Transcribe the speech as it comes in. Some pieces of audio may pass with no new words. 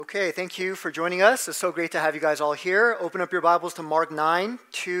Okay, thank you for joining us. It's so great to have you guys all here. Open up your Bibles to Mark 9,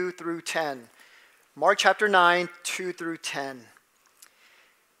 2 through 10. Mark chapter 9, 2 through 10.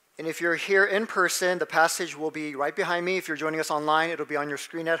 And if you're here in person, the passage will be right behind me. If you're joining us online, it'll be on your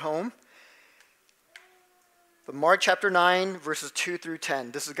screen at home. But Mark chapter 9, verses 2 through 10.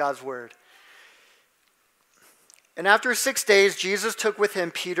 This is God's word. And after 6 days, Jesus took with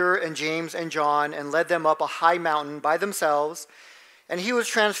him Peter and James and John and led them up a high mountain by themselves. And he was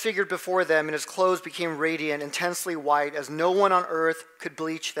transfigured before them, and his clothes became radiant, intensely white, as no one on earth could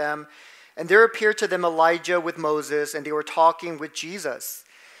bleach them. And there appeared to them Elijah with Moses, and they were talking with Jesus.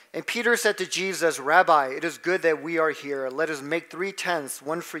 And Peter said to Jesus, "Rabbi, it is good that we are here. Let us make 3 tents,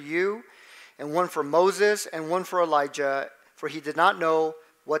 one for you, and one for Moses, and one for Elijah." For he did not know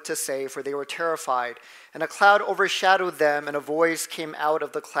what to say, for they were terrified. And a cloud overshadowed them, and a voice came out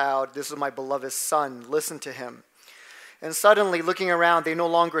of the cloud, "This is my beloved Son, listen to him." And suddenly, looking around, they no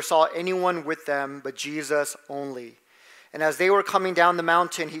longer saw anyone with them, but Jesus only. And as they were coming down the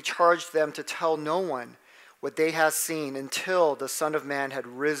mountain, he charged them to tell no one what they had seen until the Son of Man had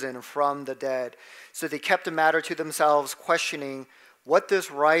risen from the dead. So they kept the matter to themselves, questioning what this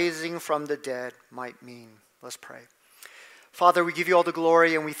rising from the dead might mean. Let's pray. Father, we give you all the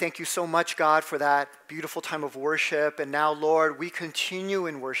glory, and we thank you so much, God, for that beautiful time of worship. And now, Lord, we continue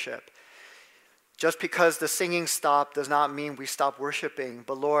in worship. Just because the singing stopped does not mean we stop worshiping.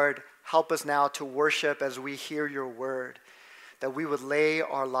 But Lord, help us now to worship as we hear your word, that we would lay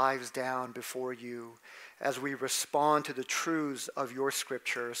our lives down before you as we respond to the truths of your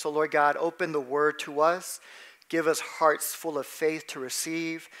scripture. So Lord God, open the word to us. Give us hearts full of faith to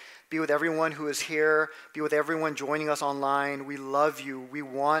receive. Be with everyone who is here. Be with everyone joining us online. We love you. We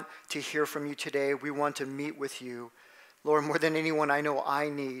want to hear from you today. We want to meet with you. Lord, more than anyone, I know I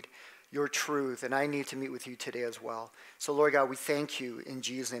need your truth, and I need to meet with you today as well. So Lord God, we thank you. In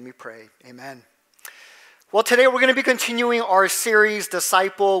Jesus' name we pray. Amen. Well, today we're going to be continuing our series,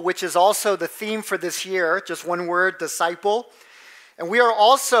 Disciple, which is also the theme for this year. Just one word, disciple. And we are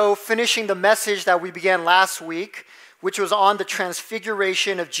also finishing the message that we began last week, which was on the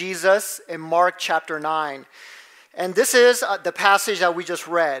transfiguration of Jesus in Mark chapter 9. And this is the passage that we just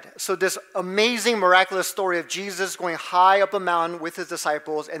read. So this amazing, miraculous story of Jesus going high up a mountain with his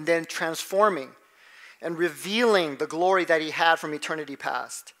disciples and then transforming and revealing the glory that he had from eternity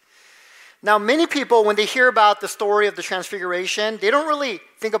past. Now, many people, when they hear about the story of the transfiguration, they don't really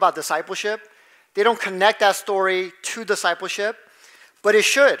think about discipleship. They don't connect that story to discipleship, but it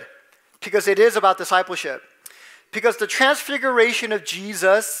should, because it is about discipleship. Because the transfiguration of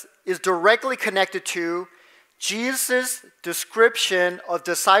Jesus is directly connected to Jesus' description of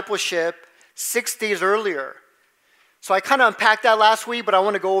discipleship 6 days earlier. So I kind of unpacked that last week, but I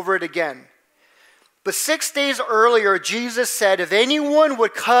want to go over it again. But 6 days earlier, Jesus said, "If anyone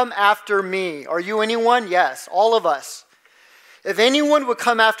would come after me," are you anyone? Yes, all of us. "If anyone would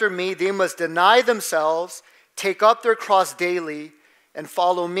come after me, they must deny themselves, take up their cross daily, and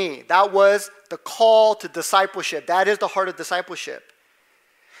follow me." That was the call to discipleship. That is the heart of discipleship.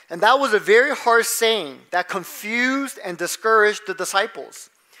 And that was a very harsh saying that confused and discouraged the disciples.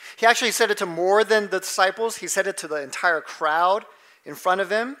 He actually said it to more than the disciples. He said it to the entire crowd in front of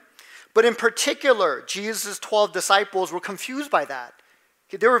him. But in particular, Jesus' 12 disciples were confused by that.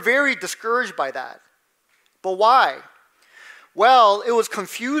 They were very discouraged by that. But why? Well, it was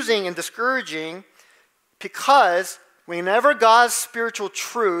confusing and discouraging because whenever God's spiritual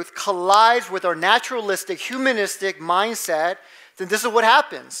truth collides with our naturalistic, humanistic mindset, then this is what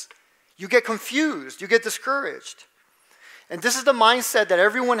happens. You get confused. You get discouraged. And this is the mindset that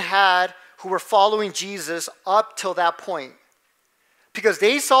everyone had who were following Jesus up till that point. Because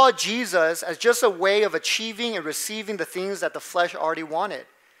they saw Jesus as just a way of achieving and receiving the things that the flesh already wanted.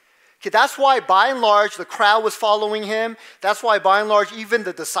 Okay, that's why, by and large, the crowd was following him. That's why, by and large, even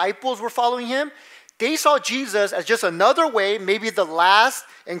the disciples were following him. They saw Jesus as just another way, maybe the last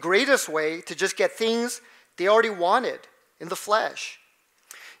and greatest way, to just get things they already wanted in the flesh.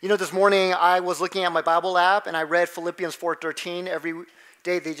 You know, this morning I was looking at my Bible app and I read Philippians 4:13. Every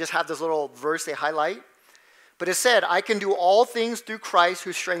day they just have this little verse they highlight. But it said, "I can do all things through Christ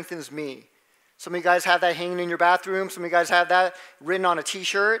who strengthens me." Some of you guys have that hanging in your bathroom. Some of you guys have that written on a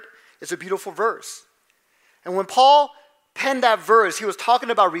t-shirt. It's a beautiful verse. And when Paul penned that verse, he was talking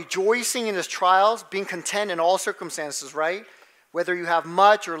about rejoicing in his trials, being content in all circumstances, right? Whether you have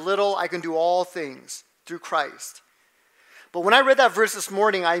much or little, I can do all things through Christ. But when I read that verse this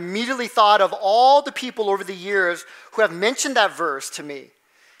morning, I immediately thought of all the people over the years who have mentioned that verse to me.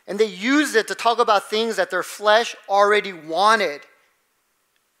 And they used it to talk about things that their flesh already wanted.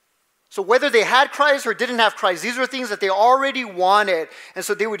 So whether they had Christ or didn't have Christ, these are things that they already wanted. And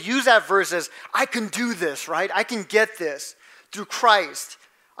so they would use that verse as, I can do this, right? I can get this through Christ.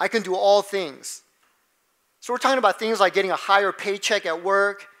 I can do all things. So we're talking about things like getting a higher paycheck at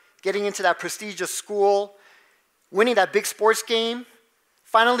work, getting into that prestigious school, winning that big sports game,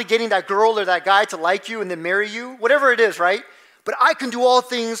 finally getting that girl or that guy to like you and then marry you, whatever it is, right? But I can do all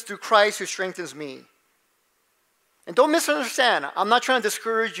things through Christ who strengthens me. And don't misunderstand. I'm not trying to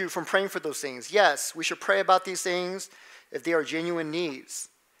discourage you from praying for those things. Yes, we should pray about these things if they are genuine needs.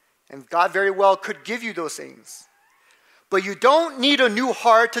 And God very well could give you those things. But you don't need a new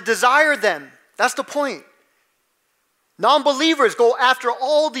heart to desire them. That's the point. Non-believers go after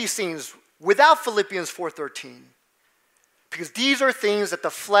all these things without Philippians 4:13. Because these are things that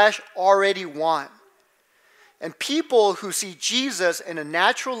the flesh already want. And people who see Jesus in a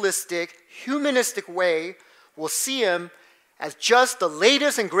naturalistic, humanistic way will see him as just the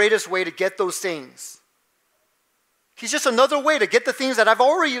latest and greatest way to get those things. He's just another way to get the things that I've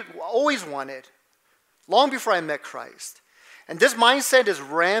always wanted, long before I met Christ. And this mindset is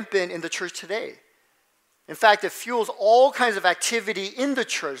rampant in the church today. In fact, it fuels all kinds of activity in the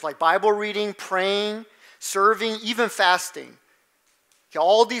church, like Bible reading, praying, serving, even fasting. Okay,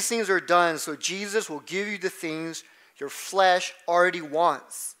 all these things are done so Jesus will give you the things your flesh already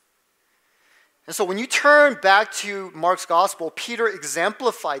wants. And so when you turn back to Mark's gospel, Peter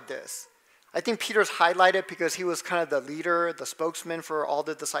exemplified this. I think Peter's highlighted because he was kind of the leader, the spokesman for all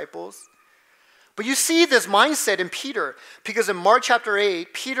the disciples. But you see this mindset in Peter because in Mark chapter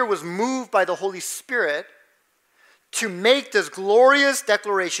 8, Peter was moved by the Holy Spirit to make this glorious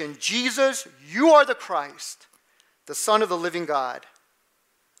declaration, Jesus, you are the Christ, the Son of the living God.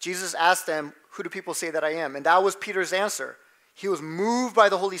 Jesus asked them, who do people say that I am? And that was Peter's answer. He was moved by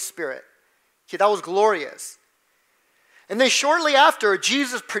the Holy Spirit. Okay, that was glorious. And then shortly after,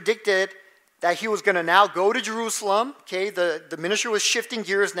 Jesus predicted that he was going to now go to Jerusalem. Okay, the ministry was shifting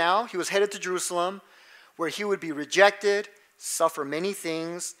gears now. He was headed to Jerusalem, where he would be rejected, suffer many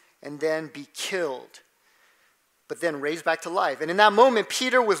things, and then be killed, but then raised back to life. And in that moment,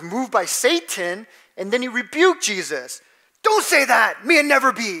 Peter was moved by Satan, and then he rebuked Jesus. Don't say that, may it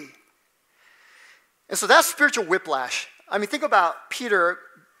never be. And so that's spiritual whiplash. I mean, think about Peter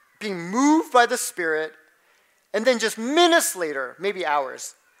being moved by the Spirit, and then just minutes later, maybe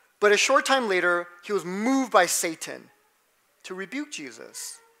hours, but a short time later, he was moved by Satan to rebuke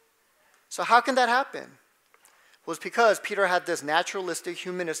Jesus. So how can that happen? Well, it's because Peter had this naturalistic,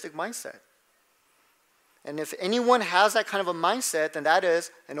 humanistic mindset. And if anyone has that kind of a mindset, then that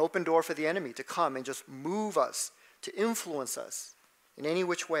is an open door for the enemy to come and just move us, to influence us in any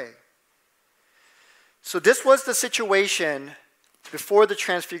which way. So this was the situation before the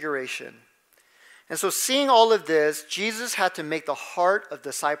transfiguration. And so seeing all of this, Jesus had to make the heart of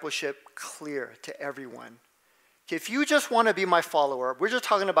discipleship clear to everyone. Okay, if you just want to be my follower, we're just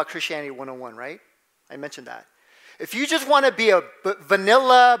talking about Christianity 101, right? I mentioned that. If you just want to be a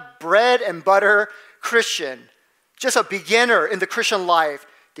vanilla bread and butter Christian, just a beginner in the Christian life,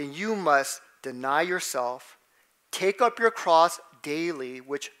 then you must deny yourself, take up your cross daily,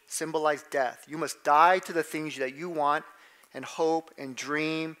 which symbolizes death. You must die to the things that you want and hope and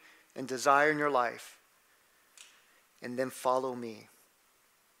dream and desire in your life, and then follow me.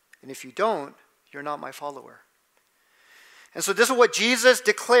 And if you don't, you're not my follower. And so this is what Jesus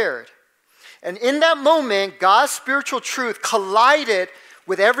declared. And in that moment, God's spiritual truth collided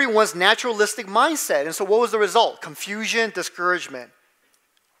with everyone's naturalistic mindset. And so what was the result? Confusion, discouragement.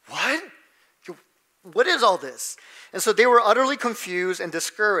 What? What is all this? And so they were utterly confused and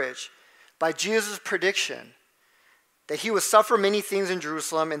discouraged by Jesus' prediction that he would suffer many things in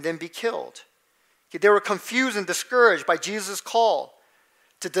Jerusalem and then be killed. They were confused and discouraged by Jesus' call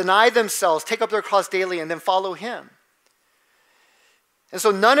to deny themselves, take up their cross daily, and then follow him. And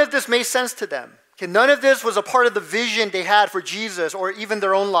so none of this made sense to them. None of this was a part of the vision they had for Jesus or even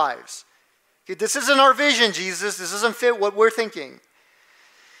their own lives. This isn't our vision, Jesus. This doesn't fit what we're thinking.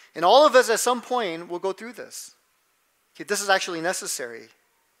 And all of us at some point will go through this. This is actually necessary.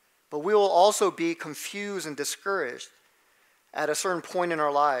 But we will also be confused and discouraged at a certain point in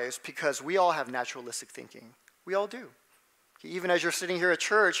our lives because we all have naturalistic thinking. We all do. Even as you're sitting here at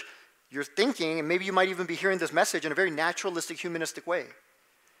church, you're thinking, and maybe you might even be hearing this message in a very naturalistic, humanistic way.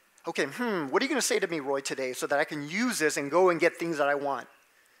 Okay, what are you going to say to me, Roy, today so that I can use this and go and get things that I want?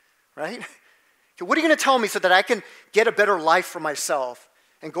 Right? Okay, what are you going to tell me so that I can get a better life for myself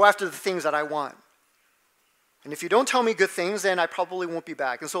and go after the things that I want? And if you don't tell me good things, then I probably won't be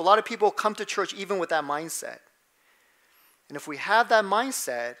back. And so a lot of people come to church even with that mindset. And if we have that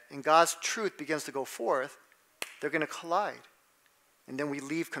mindset and God's truth begins to go forth, they're going to collide. And then we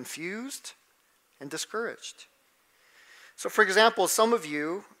leave confused and discouraged. So for example,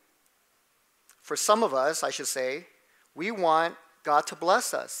 for some of us, I should say, we want God to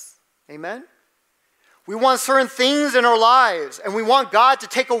bless us. Amen? We want certain things in our lives, and we want God to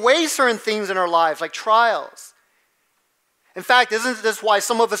take away certain things in our lives, like trials. In fact, isn't this why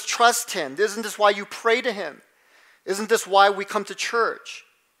some of us trust Him? Isn't this why you pray to Him? Isn't this why we come to church?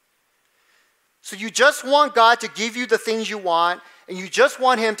 So you just want God to give you the things you want, and you just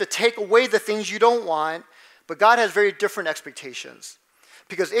want Him to take away the things you don't want, but God has very different expectations.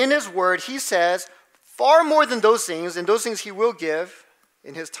 Because in His Word, He says, far more than those things, and those things He will give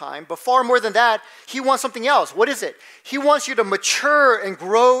in His time, but far more than that, He wants something else. What is it? He wants you to mature and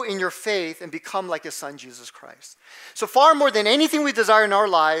grow in your faith and become like His Son, Jesus Christ. So far more than anything we desire in our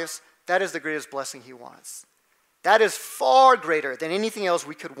lives, that is the greatest blessing He wants. That is far greater than anything else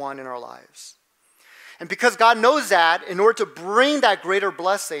we could want in our lives. And because God knows that, in order to bring that greater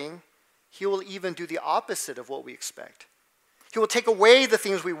blessing, He will even do the opposite of what we expect. He will take away the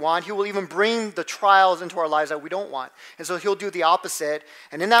things we want. He will even bring the trials into our lives that we don't want. And so He'll do the opposite.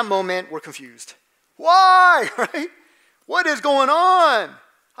 And in that moment, we're confused. Why? Right? What is going on?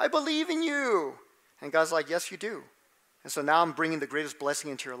 I believe in you. And God's like, yes, you do. And so now I'm bringing the greatest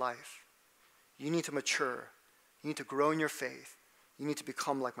blessing into your life. You need to mature. You need to grow in your faith. You need to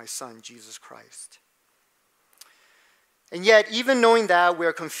become like my Son, Jesus Christ. And yet, even knowing that, we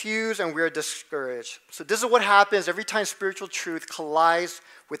are confused and we are discouraged. So this is what happens every time spiritual truth collides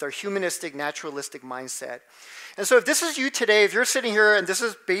with our humanistic, naturalistic mindset. And so if this is you today, if you're sitting here and this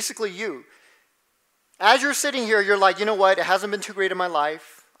is basically you, as you're sitting here, you're like, you know what, it hasn't been too great in my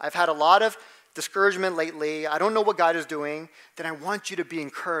life. I've had a lot of discouragement lately. I don't know what God is doing. Then I want you to be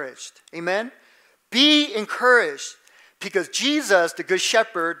encouraged. Amen? Be encouraged because Jesus, the Good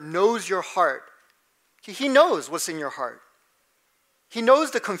Shepherd, knows your heart. He knows what's in your heart. He knows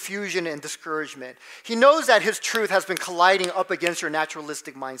the confusion and discouragement. He knows that His truth has been colliding up against your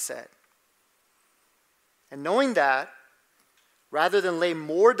naturalistic mindset. And knowing that, rather than lay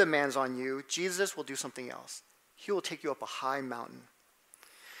more demands on you, Jesus will do something else. He will take you up a high mountain.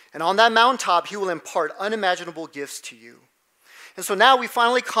 And on that mountaintop, He will impart unimaginable gifts to you. And so now we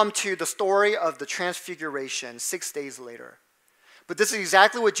finally come to the story of the transfiguration 6 days later. But this is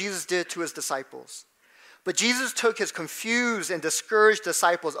exactly what Jesus did to His disciples. But Jesus took His confused and discouraged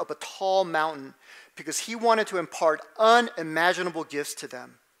disciples up a tall mountain because He wanted to impart unimaginable gifts to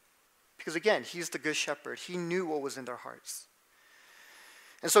them. Because again, He's the Good Shepherd. He knew what was in their hearts.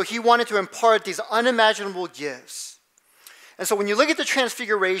 And so He wanted to impart these unimaginable gifts. And so when you look at the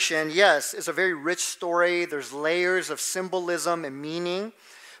Transfiguration, yes, it's a very rich story. There's layers of symbolism and meaning.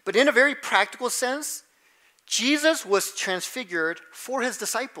 But in a very practical sense, Jesus was transfigured for His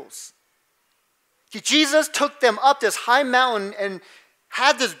disciples. Jesus took them up this high mountain and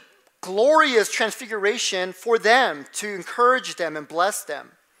had this glorious transfiguration for them to encourage them and bless them.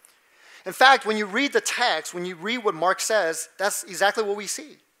 In fact, when you read the text, when you read what Mark says, that's exactly what we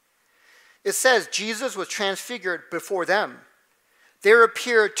see. It says Jesus was transfigured before them. There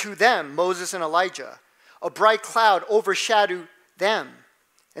appeared to them Moses and Elijah. A bright cloud overshadowed them.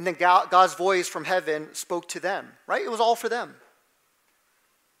 And then God's voice from heaven spoke to them, right? It was all for them.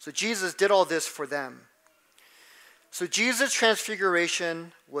 So Jesus did all this for them. So Jesus'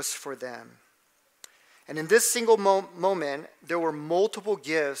 transfiguration was for them. And in this single moment, there were multiple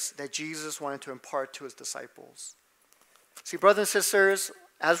gifts that Jesus wanted to impart to His disciples. See, brothers and sisters,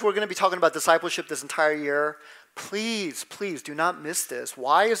 as we're going to be talking about discipleship this entire year, please, please do not miss this.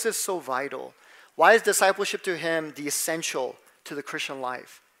 Why is this so vital? Why is discipleship to Him the essential to the Christian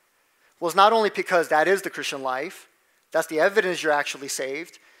life? Well, it's not only because that is the Christian life. That's the evidence you're actually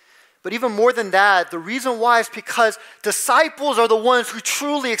saved. But even more than that, the reason why is because disciples are the ones who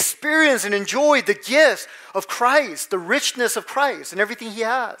truly experience and enjoy the gifts of Christ, the richness of Christ and everything He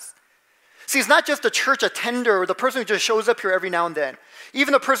has. See, it's not just the church attender or the person who just shows up here every now and then,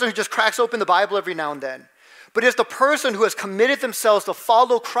 even the person who just cracks open the Bible every now and then, but it's the person who has committed themselves to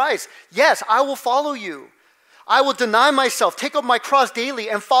follow Christ. Yes, I will follow you. I will deny myself, take up my cross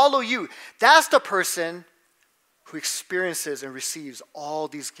daily and follow you. That's the person who experiences and receives all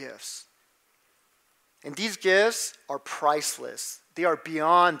these gifts. And these gifts are priceless. They are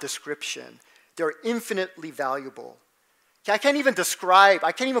beyond description. They are infinitely valuable. I can't even describe,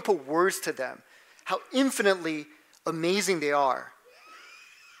 I can't even put words to them, how infinitely amazing they are.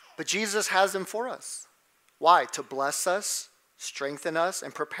 But Jesus has them for us. Why? To bless us, strengthen us,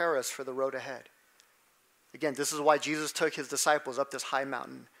 and prepare us for the road ahead. Again, this is why Jesus took His disciples up this high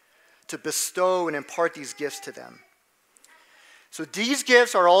mountain, to bestow and impart these gifts to them. So these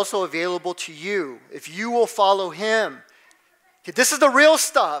gifts are also available to you if you will follow Him. Okay, this is the real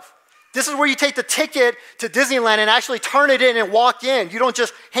stuff. This is where you take the ticket to Disneyland and actually turn it in and walk in. You don't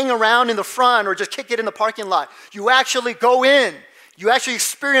just hang around in the front or just kick it in the parking lot. You actually go in. You actually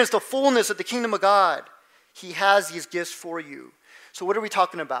experience the fullness of the kingdom of God. He has these gifts for you. So what are we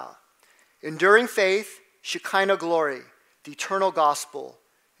talking about? Enduring faith, Shekinah glory, the eternal gospel,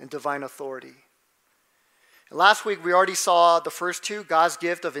 and divine authority. And last week we already saw the first two, God's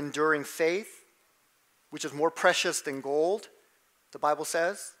gift of enduring faith, which is more precious than gold, the Bible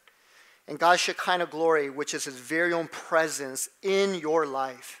says. And God's Shekinah glory, which is his very own presence in your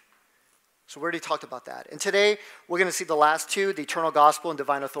life. So we already talked about that. And today, we're going to see the last two, the eternal gospel and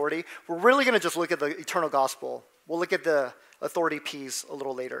divine authority. We're really going to just look at the eternal gospel. We'll look at the authority piece a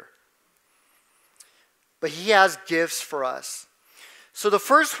little later. But he has gifts for us. So the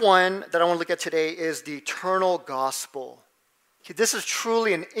first one that I want to look at today is the eternal gospel. Okay, this is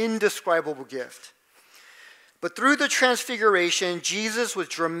truly an indescribable gift. But through the transfiguration, Jesus was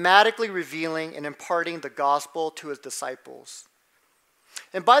dramatically revealing and imparting the gospel to his disciples.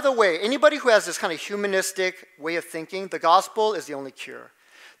 And by the way, anybody who has this kind of humanistic way of thinking, the gospel is the only cure.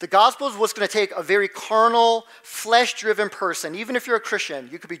 The gospel is what's going to take a very carnal, flesh-driven person. Even if you're a Christian,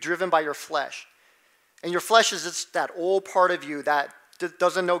 you could be driven by your flesh. And your flesh is just that old part of you that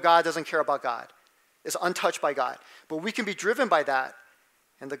doesn't know God, doesn't care about God. Is untouched by God. But we can be driven by that.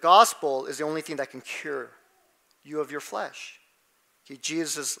 And the gospel is the only thing that can cure you of your flesh. Okay,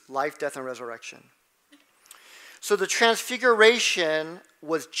 Jesus' life, death, and resurrection. So the transfiguration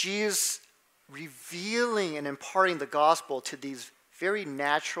was Jesus revealing and imparting the gospel to these very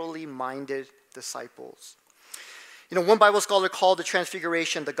naturally minded disciples. You know, one Bible scholar called the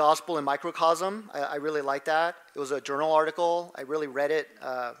transfiguration the gospel in microcosm. I really like that. It was a journal article. I really read it.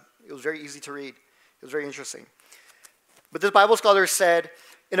 It was very easy to read. It was very interesting. But this Bible scholar said,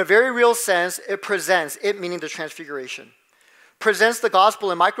 in a very real sense, it presents, it meaning the transfiguration, presents the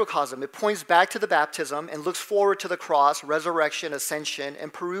gospel in microcosm. It points back to the baptism and looks forward to the cross, resurrection, ascension,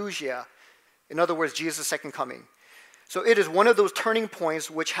 and parousia. In other words, Jesus' second coming. So it is one of those turning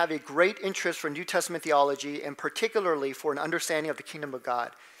points which have a great interest for New Testament theology and particularly for an understanding of the kingdom of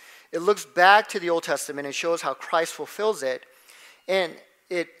God. It looks back to the Old Testament and shows how Christ fulfills it, and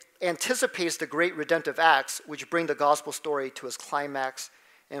it anticipates the great redemptive acts which bring the gospel story to its climax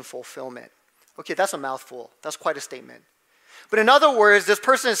and fulfillment. Okay, that's a mouthful. That's quite a statement. But in other words, this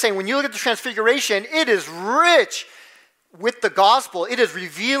person is saying when you look at the transfiguration, it is rich with the gospel. It is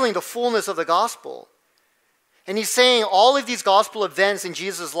revealing the fullness of the gospel. And he's saying all of these gospel events in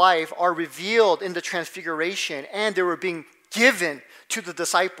Jesus' life are revealed in the transfiguration, and they were being given to the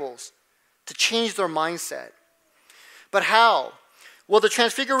disciples to change their mindset. But how? Well, the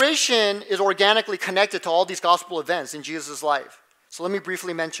transfiguration is organically connected to all these gospel events in Jesus' life. So let me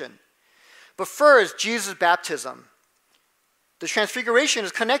briefly mention. But first, Jesus' baptism. The transfiguration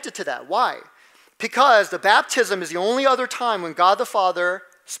is connected to that. Why? Because the baptism is the only other time when God the Father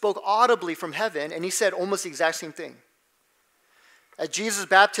spoke audibly from heaven, and he said almost the exact same thing. At Jesus'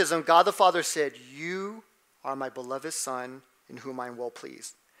 baptism, God the Father said, "You are my beloved Son, in whom I am well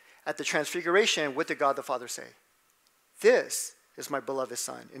pleased." At the transfiguration, what did God the Father say? "This is my beloved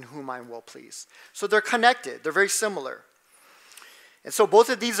Son, in whom I am well pleased." So they're connected. They're very similar. And so both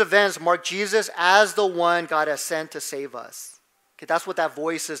of these events mark Jesus as the one God has sent to save us. Okay, that's what that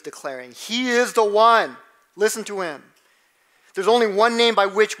voice is declaring. He is the one. Listen to him. There's only one name by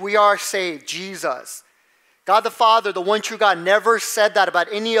which we are saved, Jesus. God the Father, the one true God, never said that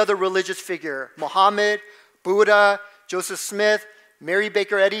about any other religious figure. Muhammad, Buddha, Joseph Smith, Mary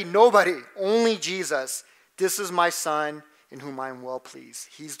Baker Eddy, nobody. Only Jesus. This is my Son, in whom I am well pleased.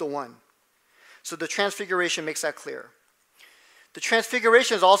 He's the one. So the transfiguration makes that clear. The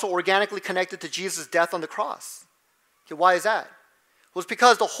transfiguration is also organically connected to Jesus' death on the cross. Okay, why is that? Well, it's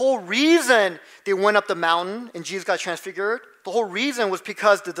because the whole reason they went up the mountain and Jesus got transfigured, the whole reason was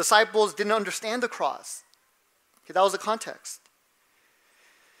because the disciples didn't understand the cross. Okay, that was the context.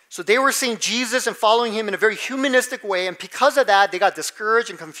 So they were seeing Jesus and following him in a very humanistic way, and because of that, they got discouraged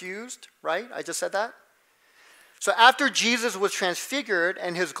and confused, right? I just said that. So after Jesus was transfigured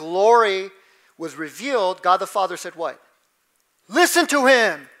and his glory was revealed, God the Father said what? Listen to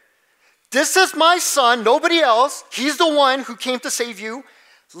him. This is my Son, nobody else. He's the one who came to save you.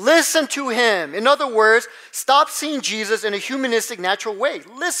 Listen to him. In other words, stop seeing Jesus in a humanistic, natural way.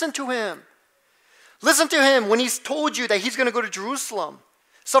 Listen to him. Listen to him when he's told you that he's going to go to Jerusalem,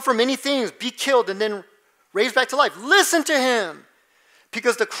 suffer many things, be killed, and then raised back to life. Listen to him.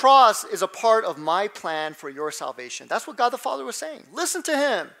 Because the cross is a part of my plan for your salvation. That's what God the Father was saying. Listen to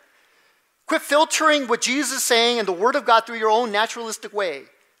him. Quit filtering what Jesus is saying and the Word of God through your own naturalistic way.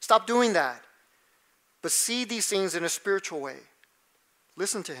 Stop doing that. But see these things in a spiritual way.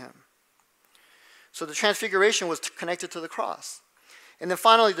 Listen to him. So the transfiguration was connected to the cross. And then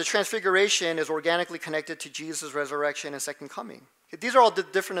finally, the transfiguration is organically connected to Jesus' resurrection and second coming. Okay, these are all the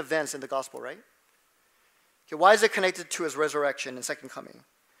different events in the gospel, right? Okay, why is it connected to his resurrection and second coming?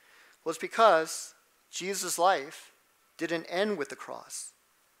 Well, it's because Jesus' life didn't end with the cross.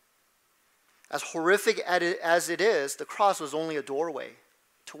 As horrific as it is, the cross was only a doorway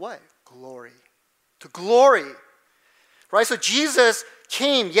to what? Glory. To glory. Right? So Jesus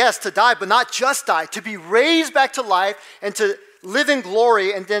came, yes, to die, but not just die, to be raised back to life and to live in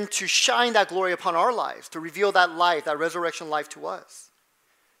glory and then to shine that glory upon our lives, to reveal that life, that resurrection life to us,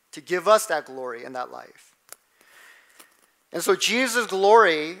 to give us that glory and that life. And so Jesus'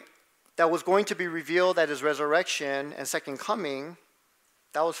 glory that was going to be revealed at his resurrection and second coming,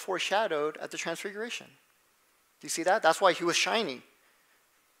 that was foreshadowed at the transfiguration. Do you see that? That's why he was shining.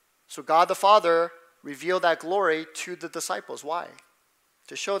 So God the Father revealed that glory to the disciples. Why?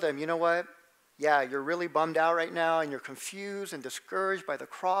 To show them, you know what? Yeah, you're really bummed out right now and you're confused and discouraged by the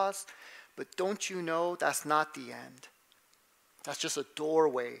cross, but don't you know that's not the end? That's just a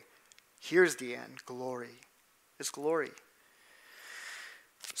doorway. Here's the end, glory. It's glory.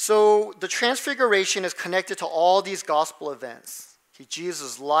 So the transfiguration is connected to all these gospel events.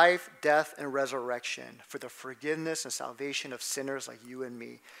 Jesus' life, death, and resurrection for the forgiveness and salvation of sinners like you and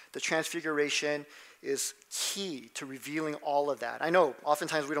me. The transfiguration is key to revealing all of that. I know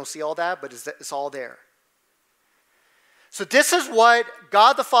oftentimes we don't see all that, but it's all there. So this is what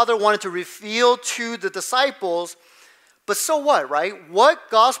God the Father wanted to reveal to the disciples. But so what, right? What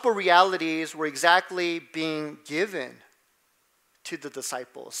gospel realities were exactly being given to the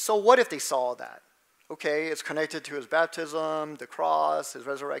disciples? So what if they saw that? Okay, it's connected to his baptism, the cross, his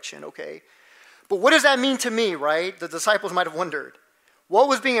resurrection, okay. But what does that mean to me, right? The disciples might have wondered. What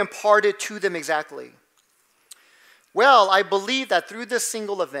was being imparted to them exactly? Well, I believe that through this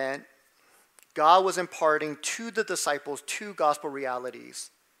single event, God was imparting to the disciples two gospel realities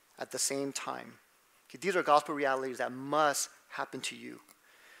at the same time. Okay, these are gospel realities that must happen to you.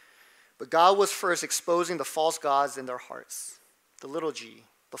 But God was first exposing the false gods in their hearts, the little g,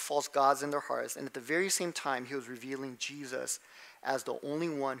 the false gods in their hearts. And at the very same time, he was revealing Jesus as the only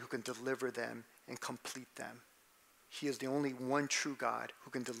one who can deliver them and complete them. He is the only one true God who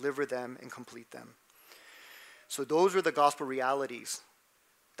can deliver them and complete them. So those were the gospel realities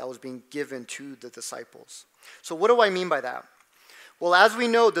that was being given to the disciples. So what do I mean by that? Well, as we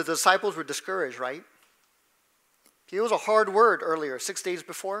know, the disciples were discouraged, right? It was a hard word earlier, 6 days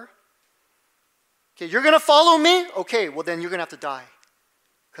before. Okay, you're going to follow me? Okay, well then you're going to have to die.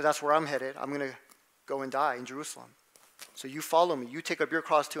 Because that's where I'm headed. I'm going to go and die in Jerusalem. So you follow me. You take up your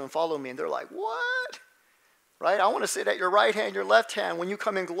cross too and follow me. And they're like, what? Right? I want to sit at your right hand, your left hand. When you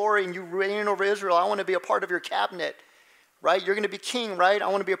come in glory and you reign over Israel, I want to be a part of your cabinet. Right? You're going to be king, right? I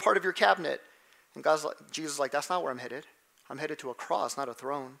want to be a part of your cabinet. And Jesus is like, that's not where I'm headed. I'm headed to a cross, not a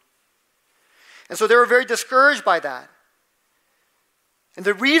throne. And so they were very discouraged by that. And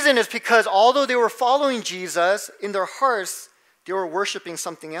the reason is because although they were following Jesus, in their hearts, they were worshiping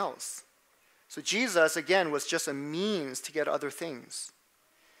something else. So Jesus, again, was just a means to get other things.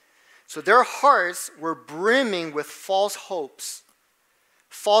 So their hearts were brimming with false hopes,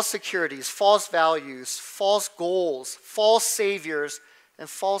 false securities, false values, false goals, false saviors, and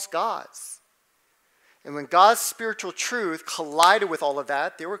false gods. And when God's spiritual truth collided with all of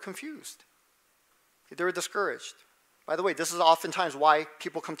that, they were confused. They were discouraged. By the way, this is oftentimes why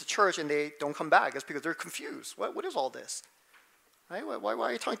people come to church and they don't come back. It's because they're confused. What is all this? Right? Why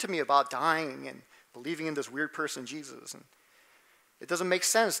are you talking to me about dying and believing in this weird person, Jesus? And it doesn't make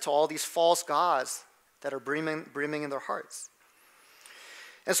sense to all these false gods that are brimming in their hearts.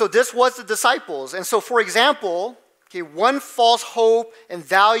 And so this was the disciples. And so, for example, okay, one false hope and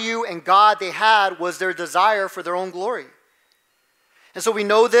value and God they had was their desire for their own glory. And so we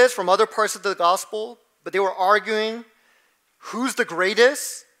know this from other parts of the gospel, but they were arguing who's the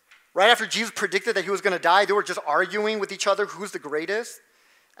greatest. Right after Jesus predicted that he was going to die, they were just arguing with each other who's the greatest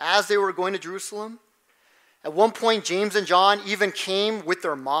as they were going to Jerusalem. At one point, James and John even came with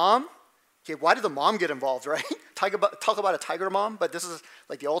their mom. Okay, why did the mom get involved, right? Talk about a tiger mom, but this is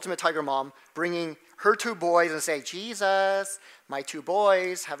like the ultimate tiger mom, bringing her two boys and saying, Jesus, my two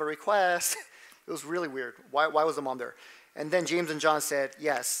boys have a request. It was really weird. Why was the mom there? And then James and John said,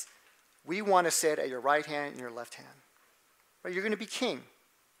 yes, we want to sit at your right hand and your left hand. Right? You're going to be king.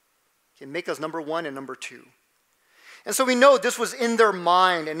 And make us number one and number two. And so we know this was in their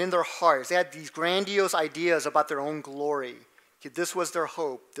mind and in their hearts. They had these grandiose ideas about their own glory. Okay, this was their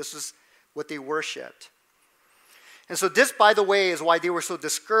hope. This is what they worshipped. And so this, by the way, is why they were so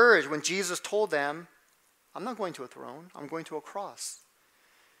discouraged when Jesus told them, I'm not going to a throne. I'm going to a cross.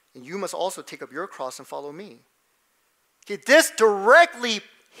 and you must also take up your cross and follow me. Okay, this directly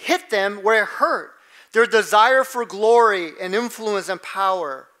hit them where it hurt. Their desire for glory and influence and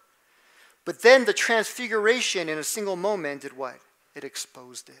power. But then the transfiguration in a single moment did what? It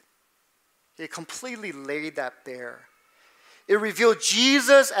exposed it. It completely laid that bare. It revealed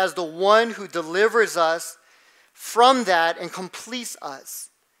Jesus as the one who delivers us from that and completes us.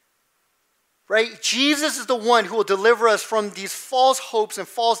 Right? Jesus is the one who will deliver us from these false hopes and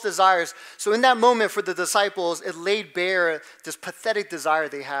false desires. So in that moment for the disciples, it laid bare this pathetic desire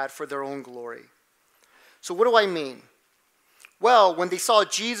they had for their own glory. So what do I mean? Well, when they saw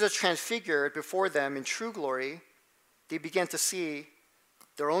Jesus transfigured before them in true glory, they began to see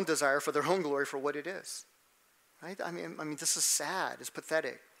their own desire for their own glory for what it is. Right? I mean, this is sad. It's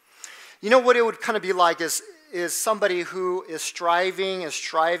pathetic. You know what it would kind of be like is somebody who is striving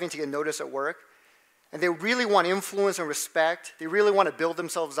to get noticed at work, and they really want influence and respect. They really want to build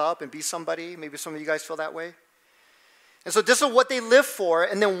themselves up and be somebody. Maybe some of you guys feel that way. And so this is what they live for,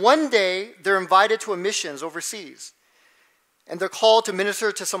 and then one day they're invited to a missions overseas, and they're called to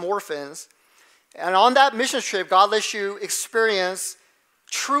minister to some orphans. And on that mission trip, God lets you experience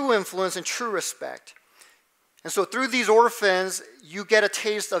true influence and true respect. And so through these orphans, you get a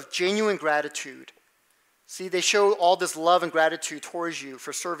taste of genuine gratitude. See, they show all this love and gratitude towards you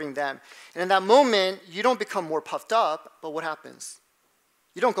for serving them. And in that moment, you don't become more puffed up, but what happens?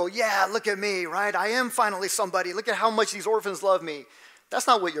 You don't go, yeah, look at me, right? I am finally somebody. Look at how much these orphans love me. That's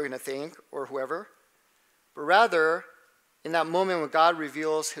not what you're going to think, or whoever. But rather, in that moment when God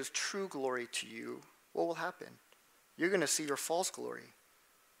reveals his true glory to you, what will happen? You're going to see your false glory.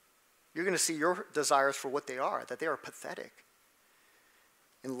 You're going to see your desires for what they are, that they are pathetic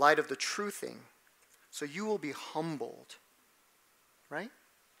in light of the true thing. So you will be humbled, right?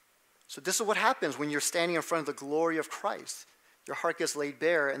 So this is what happens when you're standing in front of the glory of Christ. Your heart gets laid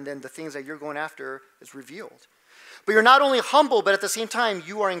bare, and then the things that you're going after is revealed. But you're not only humble, but at the same time,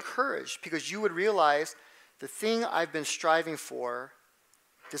 you are encouraged because you would realize the thing I've been striving for,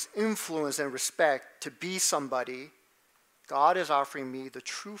 this influence and respect to be somebody, God is offering me the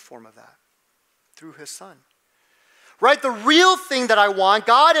true form of that through his Son. Right? The real thing that I want,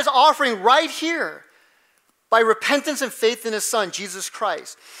 God is offering right here by repentance and faith in his Son, Jesus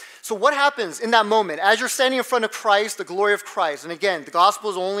Christ. So what happens in that moment? As you're standing in front of Christ, the glory of Christ, and again, the gospel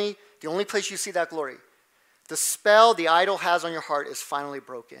is the only place you see that glory. The spell the idol has on your heart is finally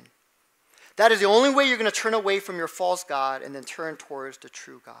broken. That is the only way you're going to turn away from your false God and then turn towards the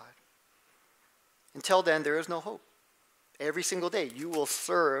true God. Until then, there is no hope. Every single day, you will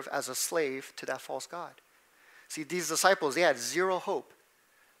serve as a slave to that false God. See, these disciples, they had zero hope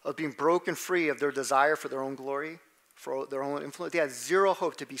of being broken free of their desire for their own glory, for their own influence. They had zero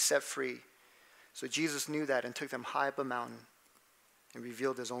hope to be set free. So Jesus knew that and took them high up a mountain and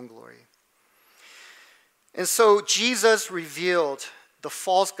revealed his own glory. And so Jesus revealed the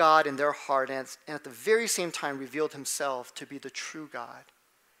false God in their heart and at the very same time revealed himself to be the true God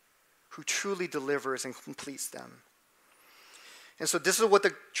who truly delivers and completes them. And so this is what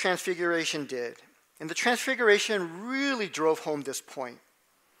the transfiguration did. And the transfiguration really drove home this point.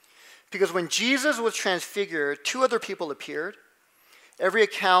 Because when Jesus was transfigured, two other people appeared. Every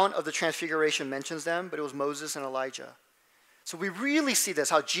account of the transfiguration mentions them, but it was Moses and Elijah. So we really see this,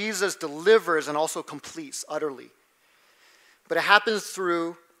 how Jesus delivers and also completes utterly. But it happens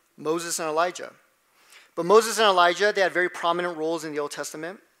through Moses and Elijah. But Moses and Elijah, they had very prominent roles in the Old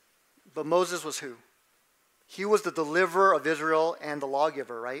Testament. But Moses was who? He was the deliverer of Israel and the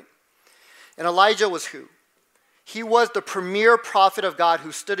lawgiver, right? And Elijah was who? He was the premier prophet of God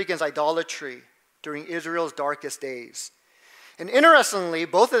who stood against idolatry during Israel's darkest days. And interestingly,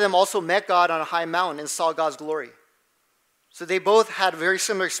 both of them also met God on a high mountain and saw God's glory. So they both had a very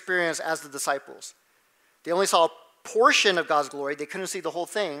similar experience as the disciples. They only saw a portion of God's glory. They couldn't see the whole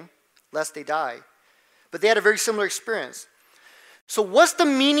thing, lest they die. But they had a very similar experience. So what's the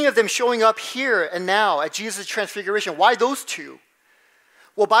meaning of them showing up here and now at Jesus' transfiguration? Why those two?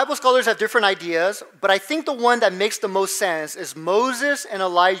 Well, Bible scholars have different ideas, but I think the one that makes the most sense is Moses and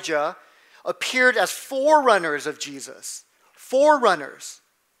Elijah appeared as forerunners of Jesus. Forerunners.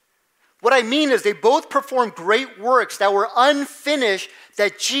 What I mean is they both performed great works that were unfinished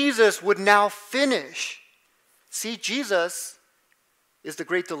that Jesus would now finish. See, Jesus is the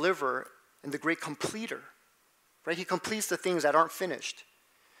great deliverer and the great completer. Right? He completes the things that aren't finished.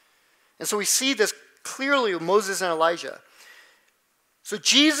 And so we see this clearly with Moses and Elijah. So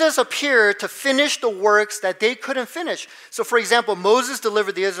Jesus appeared to finish the works that they couldn't finish. So for example, Moses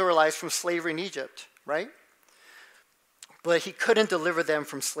delivered the Israelites from slavery in Egypt, right? But he couldn't deliver them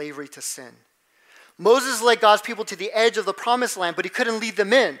from slavery to sin. Moses led God's people to the edge of the promised land, but he couldn't lead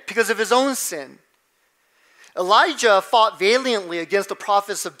them in because of his own sin. Elijah fought valiantly against the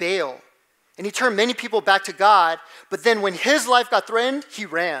prophets of Baal, and he turned many people back to God, but then when his life got threatened, he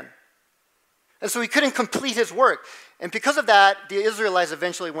ran. And so he couldn't complete his work. And because of that, the Israelites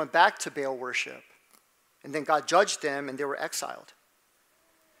eventually went back to Baal worship. And then God judged them, and they were exiled.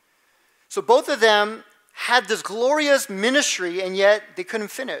 So both of them had this glorious ministry, and yet they couldn't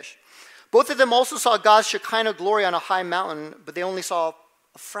finish. Both of them also saw God's Shekinah glory on a high mountain, but they only saw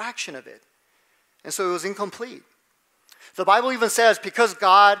a fraction of it. And so it was incomplete. The Bible even says because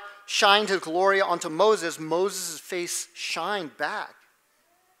God shined his glory onto Moses, Moses' face shined back.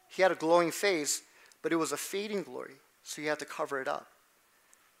 He had a glowing face, but it was a fading glory, so he had to cover it up.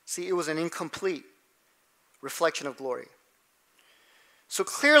 See, it was an incomplete reflection of glory. So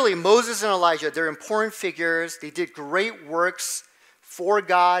clearly, Moses and Elijah, they're important figures. They did great works for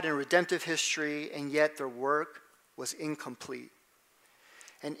God in redemptive history, and yet their work was incomplete.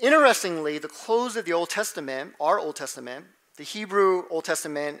 And interestingly, the close of the Old Testament, our Old Testament, the Hebrew Old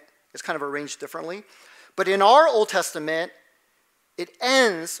Testament is kind of arranged differently. But in our Old Testament, it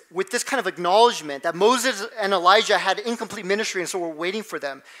ends with this kind of acknowledgement that Moses and Elijah had incomplete ministry, and so we're waiting for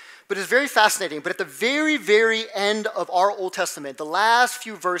them. But it's very fascinating. But at the very, very end of our Old Testament, the last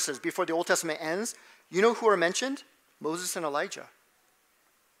few verses before the Old Testament ends, you know who are mentioned? Moses and Elijah.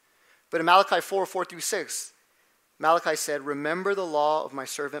 But in Malachi 4:4-6, Malachi said, "Remember the law of my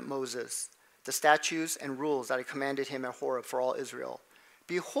servant Moses, the statutes and rules that I commanded him at Horeb for all Israel.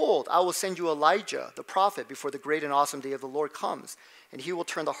 Behold, I will send you Elijah, the prophet, before the great and awesome day of the Lord comes, and he will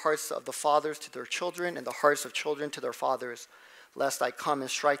turn the hearts of the fathers to their children and the hearts of children to their fathers, lest I come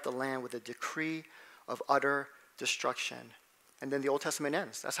and strike the land with a decree of utter destruction." And then the Old Testament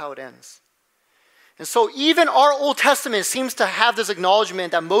ends. That's how it ends. And so even our Old Testament seems to have this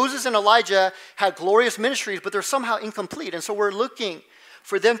acknowledgement that Moses and Elijah had glorious ministries, but they're somehow incomplete. And so we're looking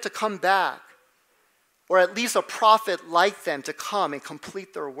for them to come back, or at least a prophet like them to come and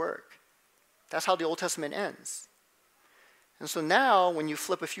complete their work. That's how the Old Testament ends. And so now, when you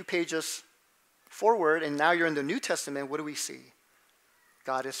flip a few pages forward, and now you're in the New Testament, what do we see?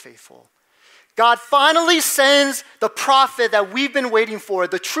 God is faithful. God finally sends the prophet that we've been waiting for,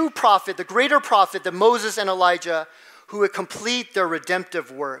 the true prophet, the greater prophet than Moses and Elijah, who would complete their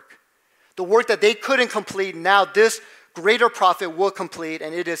redemptive work. The work that they couldn't complete, now this greater prophet will complete,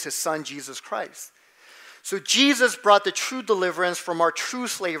 and it is his son, Jesus Christ. So Jesus brought the true deliverance from our true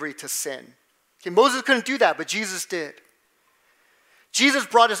slavery to sin. Okay, Moses couldn't do that, but Jesus did. Jesus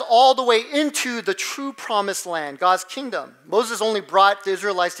brought us all the way into the true promised land, God's kingdom. Moses only brought the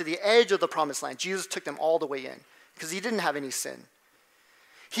Israelites to the edge of the promised land. Jesus took them all the way in because he didn't have any sin.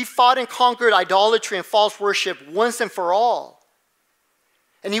 He fought and conquered idolatry and false worship once and for all.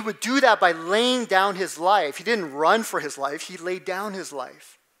 And he would do that by laying down his life. He didn't run for his life. He laid down his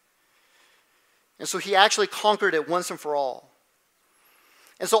life. And so he actually conquered it once and for all.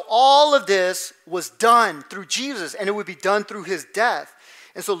 And so all of this was done through Jesus, and it would be done through his death.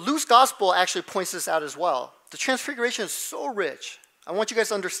 And so Luke's gospel actually points this out as well. The transfiguration is so rich. I want you guys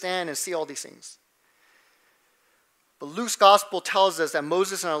to understand and see all these things. But Luke's gospel tells us that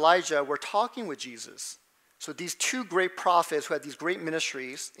Moses and Elijah were talking with Jesus. So these two great prophets who had these great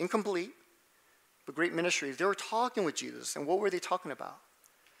ministries, incomplete, but great ministries, they were talking with Jesus. And what were they talking about?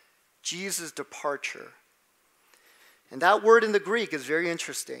 Jesus' departure. And that word in the Greek is very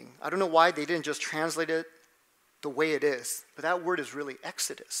interesting. I don't know why they didn't just translate it the way it is, but that word is really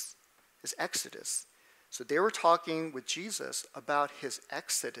Exodus. It's Exodus. So they were talking with Jesus about his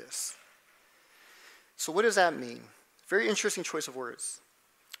Exodus. So what does that mean? Very interesting choice of words.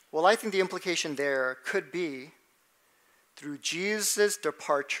 Well, I think the implication there could be through Jesus'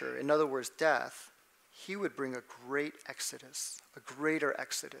 departure, in other words, death, he would bring a great exodus, a greater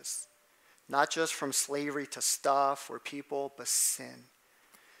exodus. Not just from slavery to stuff or people, but sin.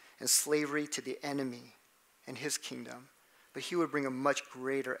 And slavery to the enemy and his kingdom. But he would bring a much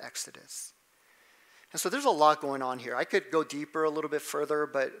greater exodus. And so there's a lot going on here. I could go deeper a little bit further,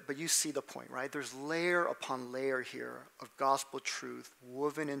 but you see the point, right? There's layer upon layer here of gospel truth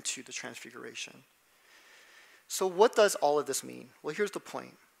woven into the transfiguration. So what does all of this mean? Well, here's the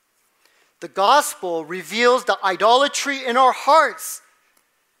point. The gospel reveals the idolatry in our hearts.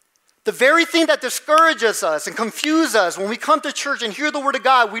 The very thing that discourages us and confuses us when we come to church and hear the word of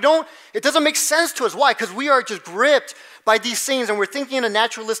God, it doesn't make sense to us. Why? Because we are just gripped by these things and we're thinking in a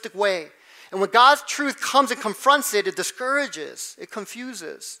naturalistic way. And when God's truth comes and confronts it, it discourages, it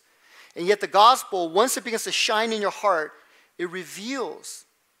confuses. And yet the gospel, once it begins to shine in your heart, it reveals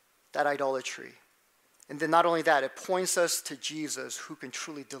that idolatry. And then not only that, it points us to Jesus who can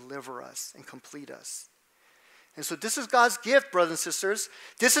truly deliver us and complete us. And so this is God's gift, brothers and sisters.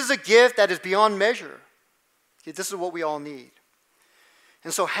 This is a gift that is beyond measure. Okay, this is what we all need.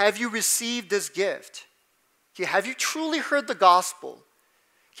 And so have you received this gift? Okay, have you truly heard the gospel?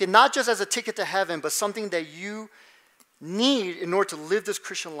 Okay, not just as a ticket to heaven, but something that you need in order to live this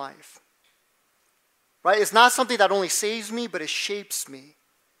Christian life. Right? It's not something that only saves me, but it shapes me.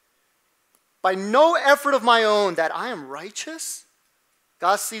 By no effort of my own that I am righteous,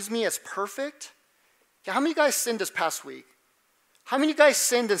 God sees me as perfect. Okay, how many of you guys sinned this past week? How many of you guys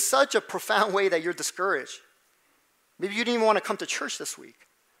sinned in such a profound way that you're discouraged? Maybe you didn't even want to come to church this week.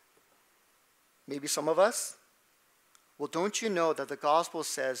 Maybe some of us. Well, don't you know that the gospel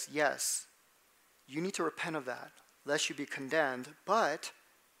says, yes, you need to repent of that, lest you be condemned, but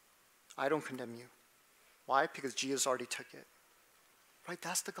I don't condemn you. Why? Because Jesus already took it. Right?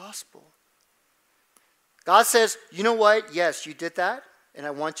 That's the gospel. God says, you know what? Yes, you did that, and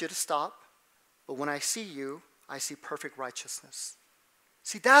I want you to stop. But when I see you, I see perfect righteousness.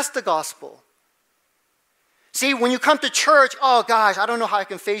 See, that's the gospel. See, when you come to church, oh gosh, I don't know how I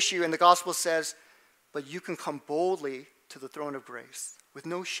can face you. And the gospel says, but you can come boldly to the throne of grace with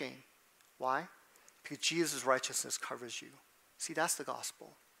no shame. Why? Because Jesus' righteousness covers you. See, that's the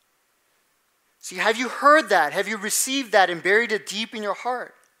gospel. See, have you heard that? Have you received that and buried it deep in your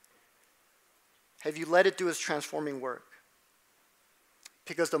heart? Have you let it do its transforming work?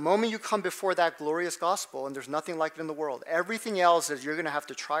 Because the moment you come before that glorious gospel, and there's nothing like it in the world, everything else is you're going to have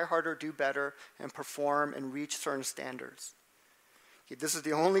to try harder, do better, and perform and reach certain standards. Okay, this is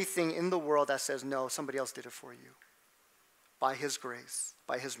the only thing in the world that says, no, somebody else did it for you. By his grace,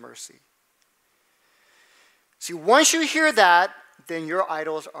 by his mercy. See, once you hear that, then your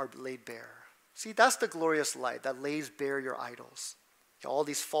idols are laid bare. See, that's the glorious light that lays bare your idols. All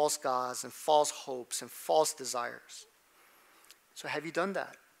these false gods and false hopes and false desires. So have you done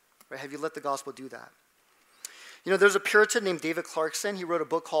that? Right? Have you let the gospel do that? You know, there's a Puritan named David Clarkson. He wrote a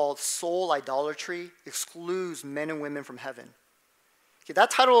book called Soul Idolatry Excludes Men and Women from Heaven. Okay, that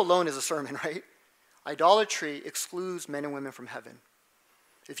title alone is a sermon, right? Idolatry excludes men and women from heaven.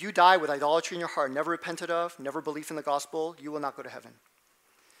 If you die with idolatry in your heart, never repented of, never believed in the gospel, you will not go to heaven.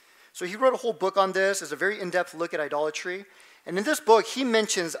 So he wrote a whole book on this. It's a very in-depth look at idolatry. And in this book, he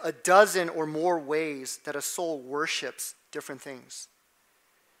mentions a dozen or more ways that a soul worships different things.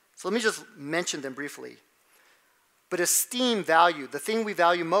 So let me just mention them briefly. But esteem, value, the thing we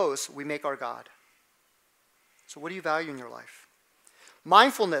value most, we make our God. So what do you value in your life?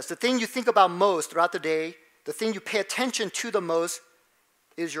 Mindfulness, the thing you think about most throughout the day, the thing you pay attention to the most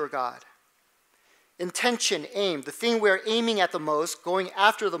is your God. Intention, aim, the thing we're aiming at the most, going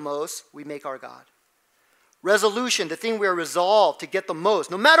after the most, we make our God. Resolution, the thing we're resolved to get the most.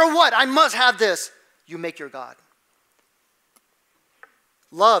 No matter what, I must have this, you make your God.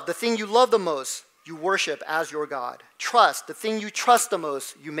 Love, the thing you love the most, you worship as your God. Trust, the thing you trust the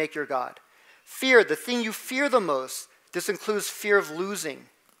most, you make your God. Fear, the thing you fear the most, this includes fear of losing.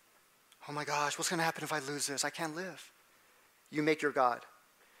 Oh my gosh, what's going to happen if I lose this? I can't live. You make your God.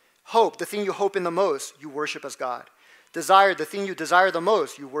 Hope, the thing you hope in the most, you worship as God. Desire, the thing you desire the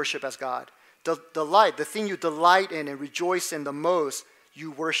most, you worship as God. Delight, the thing you delight in and rejoice in the most,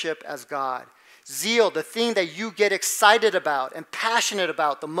 you worship as God. Zeal, the thing that you get excited about and passionate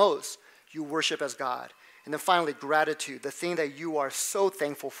about the most, you worship as God. And then finally, gratitude, the thing that you are so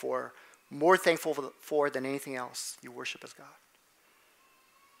thankful for, more thankful for than anything else, you worship as God.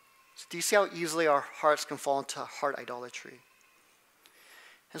 So do you see how easily our hearts can fall into heart idolatry?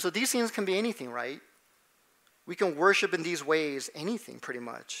 And so these things can be anything, right? We can worship in these ways anything, pretty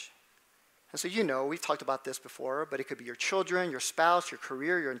much. And so you know, we've talked about this before, but it could be your children, your spouse, your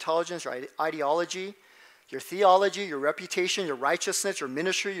career, your intelligence, your ideology, your theology, your reputation, your righteousness, your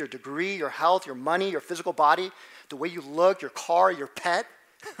ministry, your degree, your health, your money, your physical body, the way you look, your car, your pet,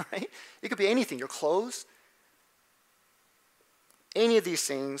 right? It could be anything, your clothes. Any of these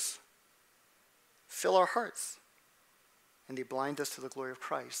things fill our hearts, and they blind us to the glory of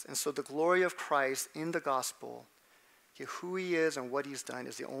Christ. And so the glory of Christ in the gospel, who he is and what he's done,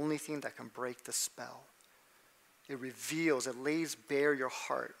 is the only thing that can break the spell. It reveals, it lays bare your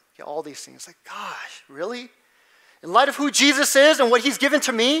heart. All these things. Like, gosh, really? In light of who Jesus is and what he's given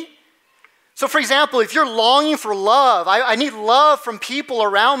to me? So for example, if you're longing for love, I need love from people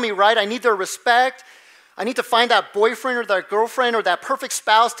around me, right? I need their respect. I need to find that boyfriend or that girlfriend or that perfect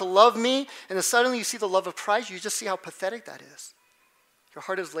spouse to love me. And then suddenly you see the love of Christ, you just see how pathetic that is. Your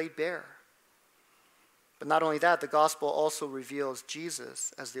heart is laid bare. But not only that, the gospel also reveals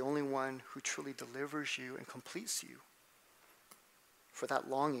Jesus as the only one who truly delivers you and completes you for that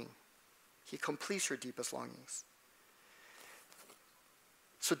longing. He completes your deepest longings.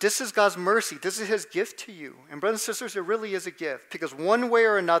 So this is God's mercy. This is his gift to you. And brothers and sisters, it really is a gift, because one way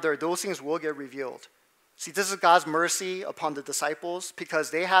or another, those things will get revealed. See, this is God's mercy upon the disciples,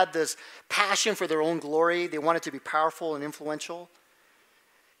 because they had this passion for their own glory. They wanted to be powerful and influential.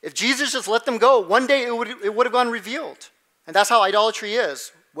 If Jesus just let them go, one day it would have gone revealed. And that's how idolatry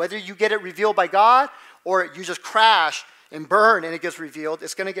is. Whether you get it revealed by God or you just crash and burn and it gets revealed,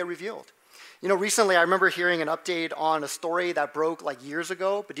 it's going to get revealed. You know, recently I remember hearing an update on a story that broke like years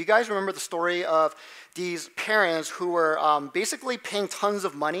ago. But do you guys remember the story of these parents who were basically paying tons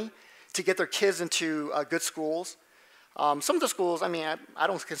of money to get their kids into good schools? Some of the schools, I mean, I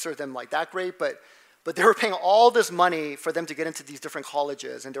don't consider them like that great, but they were paying all this money for them to get into these different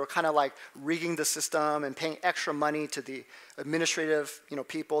colleges, and they were kind of like rigging the system and paying extra money to the administrative,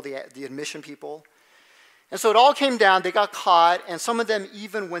 people, the admission people. And so it all came down, they got caught, and some of them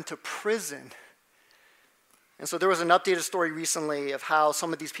even went to prison. And so there was an updated story recently of how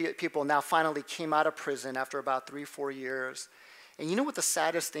some of these people now finally came out of prison after about 3-4 years. And you know what the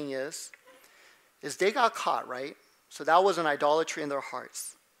saddest thing is? Is they got caught, right? So that was an idolatry in their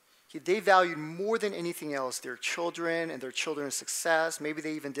hearts. They valued more than anything else their children and their children's success. Maybe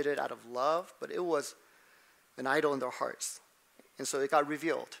they even did it out of love, but it was an idol in their hearts. And so it got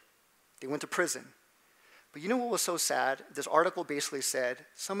revealed. They went to prison. But you know what was so sad? This article basically said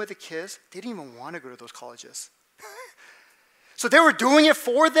some of the kids, they didn't even want to go to those colleges. So they were doing it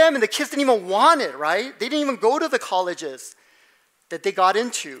for them, and the kids didn't even want it, right? They didn't even go to the colleges that they got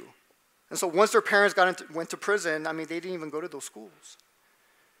into. And so once their parents went to prison, they didn't even go to those schools.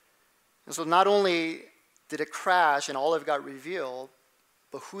 And so not only did it crash and all of it got revealed,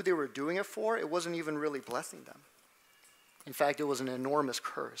 but who they were doing it for, it wasn't even really blessing them. In fact, it was an enormous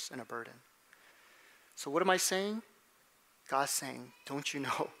curse and a burden. So what am I saying? God's saying, don't you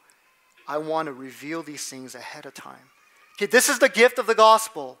know, I want to reveal these things ahead of time. Okay, this is the gift of the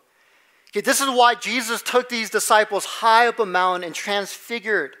gospel. Okay, this is why Jesus took these disciples high up a mountain and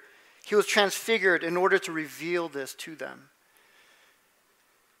transfigured. He was transfigured in order to reveal this to them.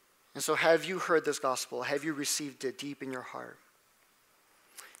 And so have you heard this gospel? Have you received it deep in your heart?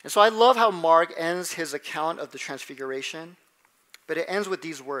 And so I love how Mark ends his account of the transfiguration, but it ends with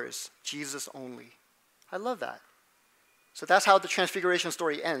these words, Jesus only. I love that. So that's how the transfiguration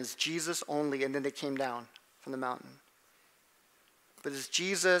story ends, Jesus only, and then they came down from the mountain. But is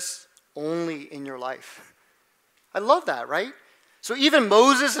Jesus only in your life? I love that, right? So even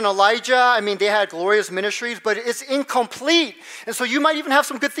Moses and Elijah, they had glorious ministries, but it's incomplete. And so you might even have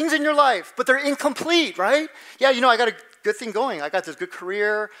some good things in your life, but they're incomplete, right? Yeah, I got a good thing going. I got this good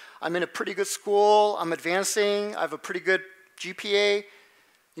career. I'm in a pretty good school. I'm advancing. I have a pretty good GPA.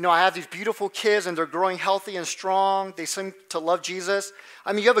 I have these beautiful kids, and they're growing healthy and strong. They seem to love Jesus.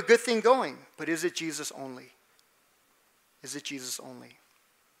 You have a good thing going, but is it Jesus only? Is it Jesus only?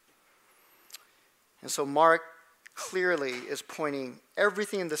 And so Mark clearly is pointing,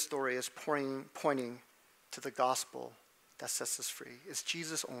 everything in this story is pointing to the gospel that sets us free. It's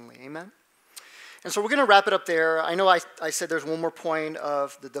Jesus only, amen? And so we're going to wrap it up there. I know I said there's one more point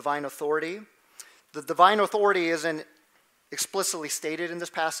of the divine authority. The divine authority isn't explicitly stated in this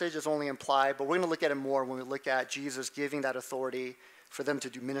passage, it's only implied, but we're going to look at it more when we look at Jesus giving that authority for them to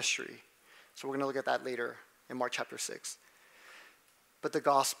do ministry. So we're going to look at that later in Mark chapter 6. But the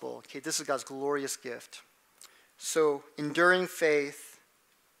gospel, okay, this is God's glorious gift. So enduring faith,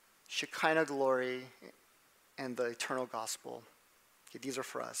 Shekinah glory, and the eternal gospel. Okay, these are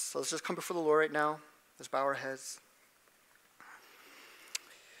for us. So let's just come before the Lord right now. Let's bow our heads.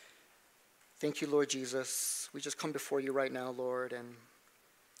 Thank you, Lord Jesus. We just come before you right now, Lord, and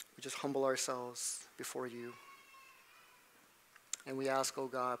we just humble ourselves before you. And we ask, oh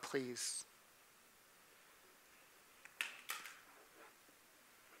God, please,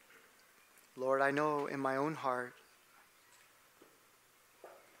 Lord, I know in my own heart,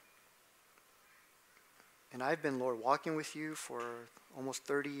 and I've been, Lord, walking with you for almost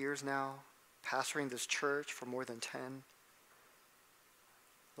 30 years now, pastoring this church for more than 10.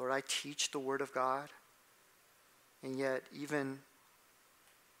 Lord, I teach the word of God, and yet even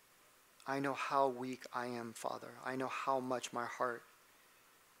I know how weak I am, Father. I know how much my heart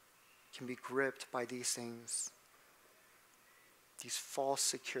can be gripped by these things, these false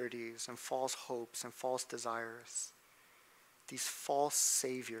securities and false hopes and false desires, these false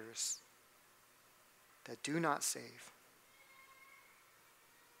saviors that do not save.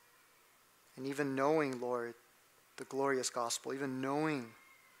 And even knowing, Lord, the glorious gospel, even knowing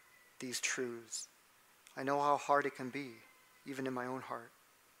these truths, I know how hard it can be, even in my own heart.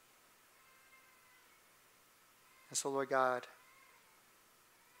 And so, Lord God,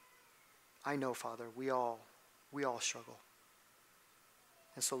 I know, Father, we all struggle.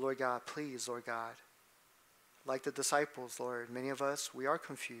 And so, Lord God, please, Lord God, like the disciples, Lord, many of us, we are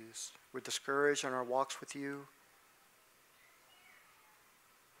confused. We're discouraged in our walks with you.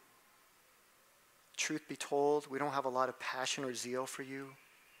 Truth be told, we don't have a lot of passion or zeal for you.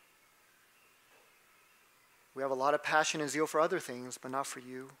 We have a lot of passion and zeal for other things, but not for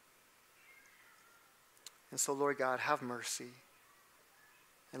you. And so, Lord God, have mercy.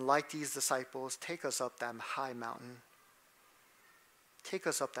 And like these disciples, take us up that high mountain. Take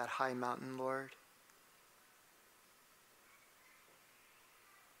us up that high mountain, Lord.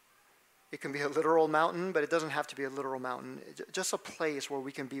 It can be a literal mountain, but it doesn't have to be a literal mountain. Just a place where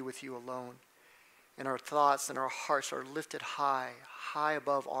we can be with you alone. And our thoughts and our hearts are lifted high, high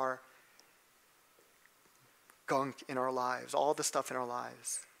above our gunk in our lives, all the stuff in our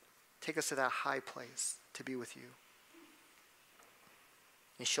lives. Take us to that high place to be with you.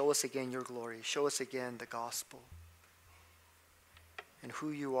 And show us again your glory. Show us again the gospel and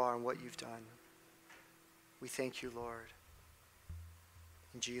who you are and what you've done. We thank you, Lord.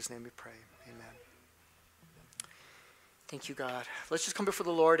 In Jesus' name we pray. Amen. Thank you, God. Let's just come before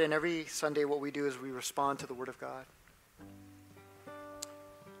the Lord, and every Sunday what we do is we respond to the Word of God.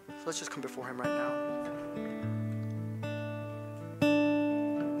 So let's just come before him right now.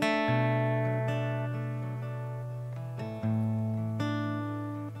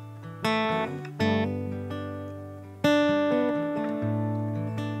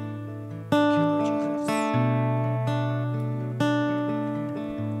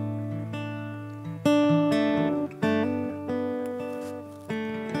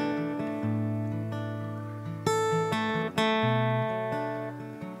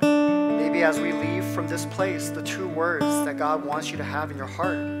 As we leave from this place, the two words that God wants you to have in your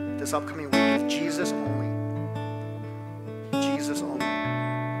heart this upcoming week is Jesus only. Jesus only.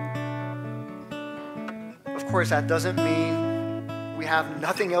 Of course, that doesn't mean we have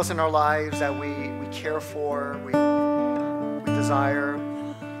nothing else in our lives that we care for, we desire.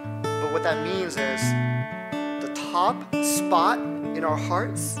 But what that means is the top spot in our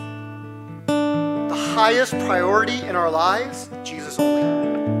hearts, the highest priority in our lives, Jesus only.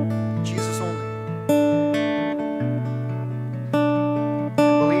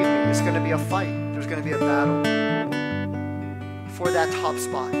 A fight. There's going to be a battle for that top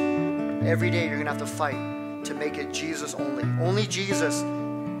spot. Every day you're going to have to fight to make it Jesus only. Only Jesus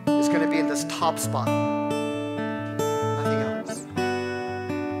is going to be in this top spot. Nothing else.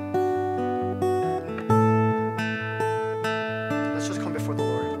 Let's just come before the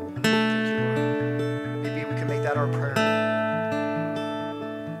Lord. Thank you, Lord. Maybe we can make that our prayer.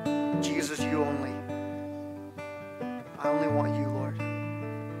 Jesus, you only. I only want you, Lord,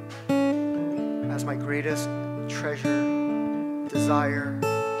 as my greatest treasure, desire,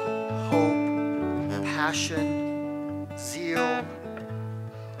 hope, passion, zeal,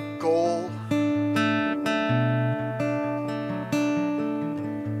 goal.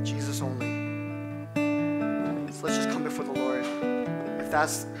 Jesus only. So let's just come before the Lord. If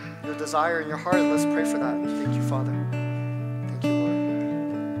that's your desire in your heart, let's pray for that. Thank you, Father. Thank you, Lord.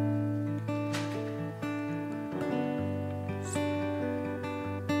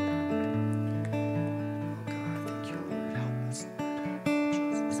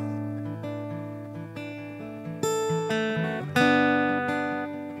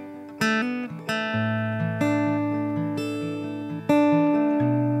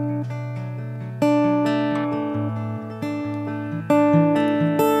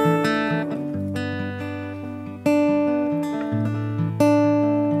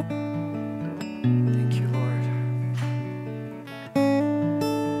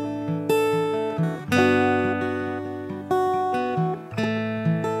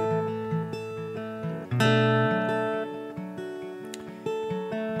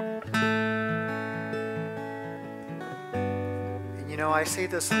 I say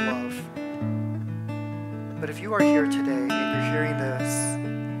this in love, but if you are here today and you're hearing this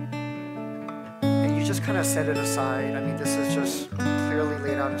and you just kind of set it aside, I mean, this is just clearly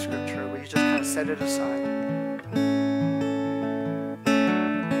laid out in Scripture, but you just kind of set it aside.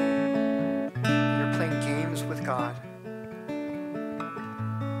 You're playing games with God.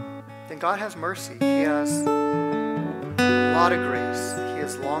 Then God has mercy. He has a lot of grace. He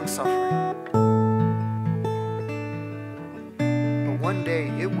is long-suffering. One day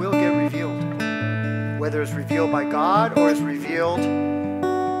it will get revealed, whether it's revealed by God or it's revealed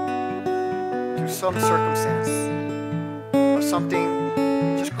through some circumstance of something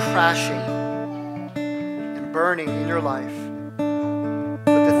just crashing and burning in your life.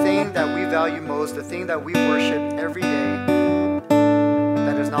 But the thing that we value most, the thing that we worship every day,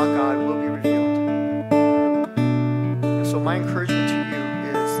 that is not God will be revealed. And so my encouragement to you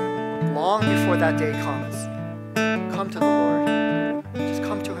is, long before that day comes, come to the Lord. Just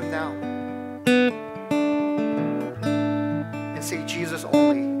come to him now. And say, Jesus,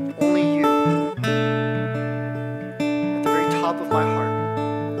 only you. At the very top of my heart,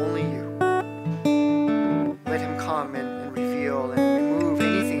 only you. Let him come and reveal and remove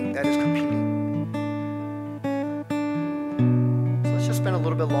anything that is competing. So let's just spend a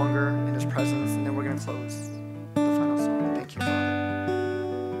little bit longer in his presence, and then we're going to close the final song. Thank you, Father.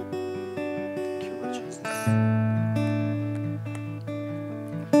 Thank you, Lord Jesus.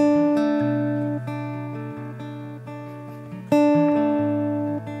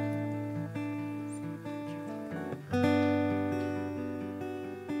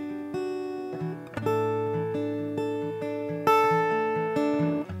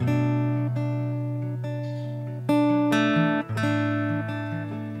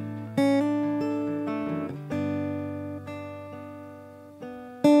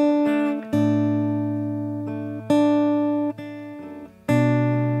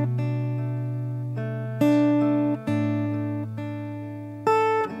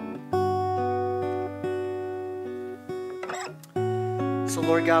 So,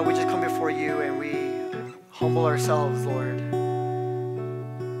 Lord God, we just come before you and we humble ourselves, Lord.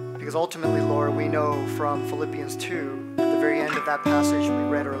 Because ultimately, Lord, we know from Philippians 2, at the very end of that passage we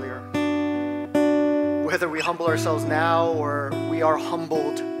read earlier, whether we humble ourselves now or we are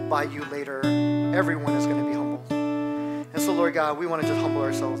humbled by you later, everyone is going to be humbled. And so, Lord God, we want to just humble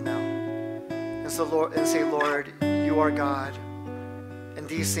ourselves now. And so, Lord, and say, Lord, you are God. And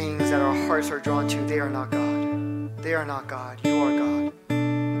these things that our hearts are drawn to, they are not God. They are not God. You are God.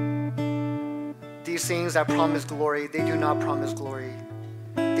 These things that promise glory, they do not promise glory.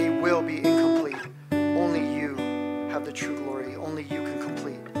 They will be incomplete. Only you have the true glory. Only you can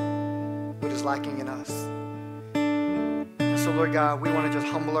complete what is lacking in us. And so, Lord God, we want to just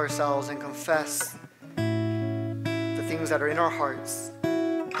humble ourselves and confess the things that are in our hearts.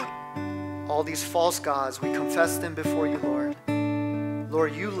 All these false gods, we confess them before you, Lord.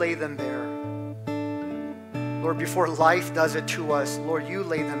 Lord, you lay them bare. Lord, before life does it to us, Lord, you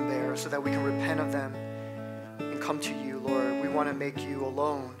lay them bare so that we can repent of them and come to you, Lord. We want to make you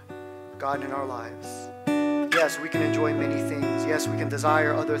alone, God, in our lives. Yes, we can enjoy many things. Yes, we can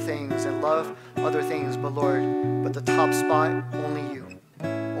desire other things and love other things, but Lord, but the top spot, only you,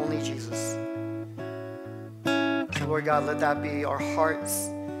 only Jesus. So, Lord God, let that be our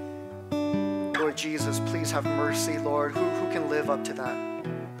hearts. Lord Jesus, please have mercy, Lord. Who can live up to that?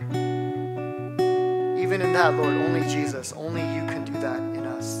 Even in that, Lord, only Jesus, only you can do that in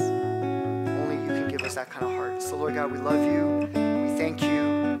us. Only you can give us that kind of heart. So, Lord God, we love you. We thank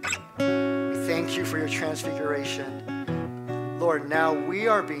you. We thank you for your transfiguration. Lord, now we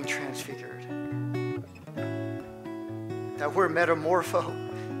are being transfigured. That word metamorpho,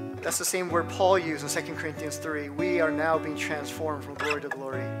 that's the same word Paul used in 2 Corinthians 3. We are now being transformed from glory to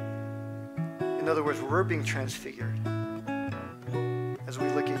glory. In other words, we're being transfigured as we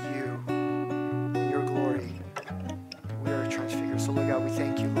look at you. We are transfigured. So, Lord God, we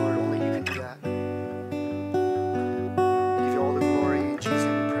thank you, Lord. Only you can do that. We give you all the glory. In Jesus'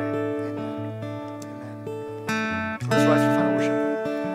 name we pray. Amen. Amen. Let's rise for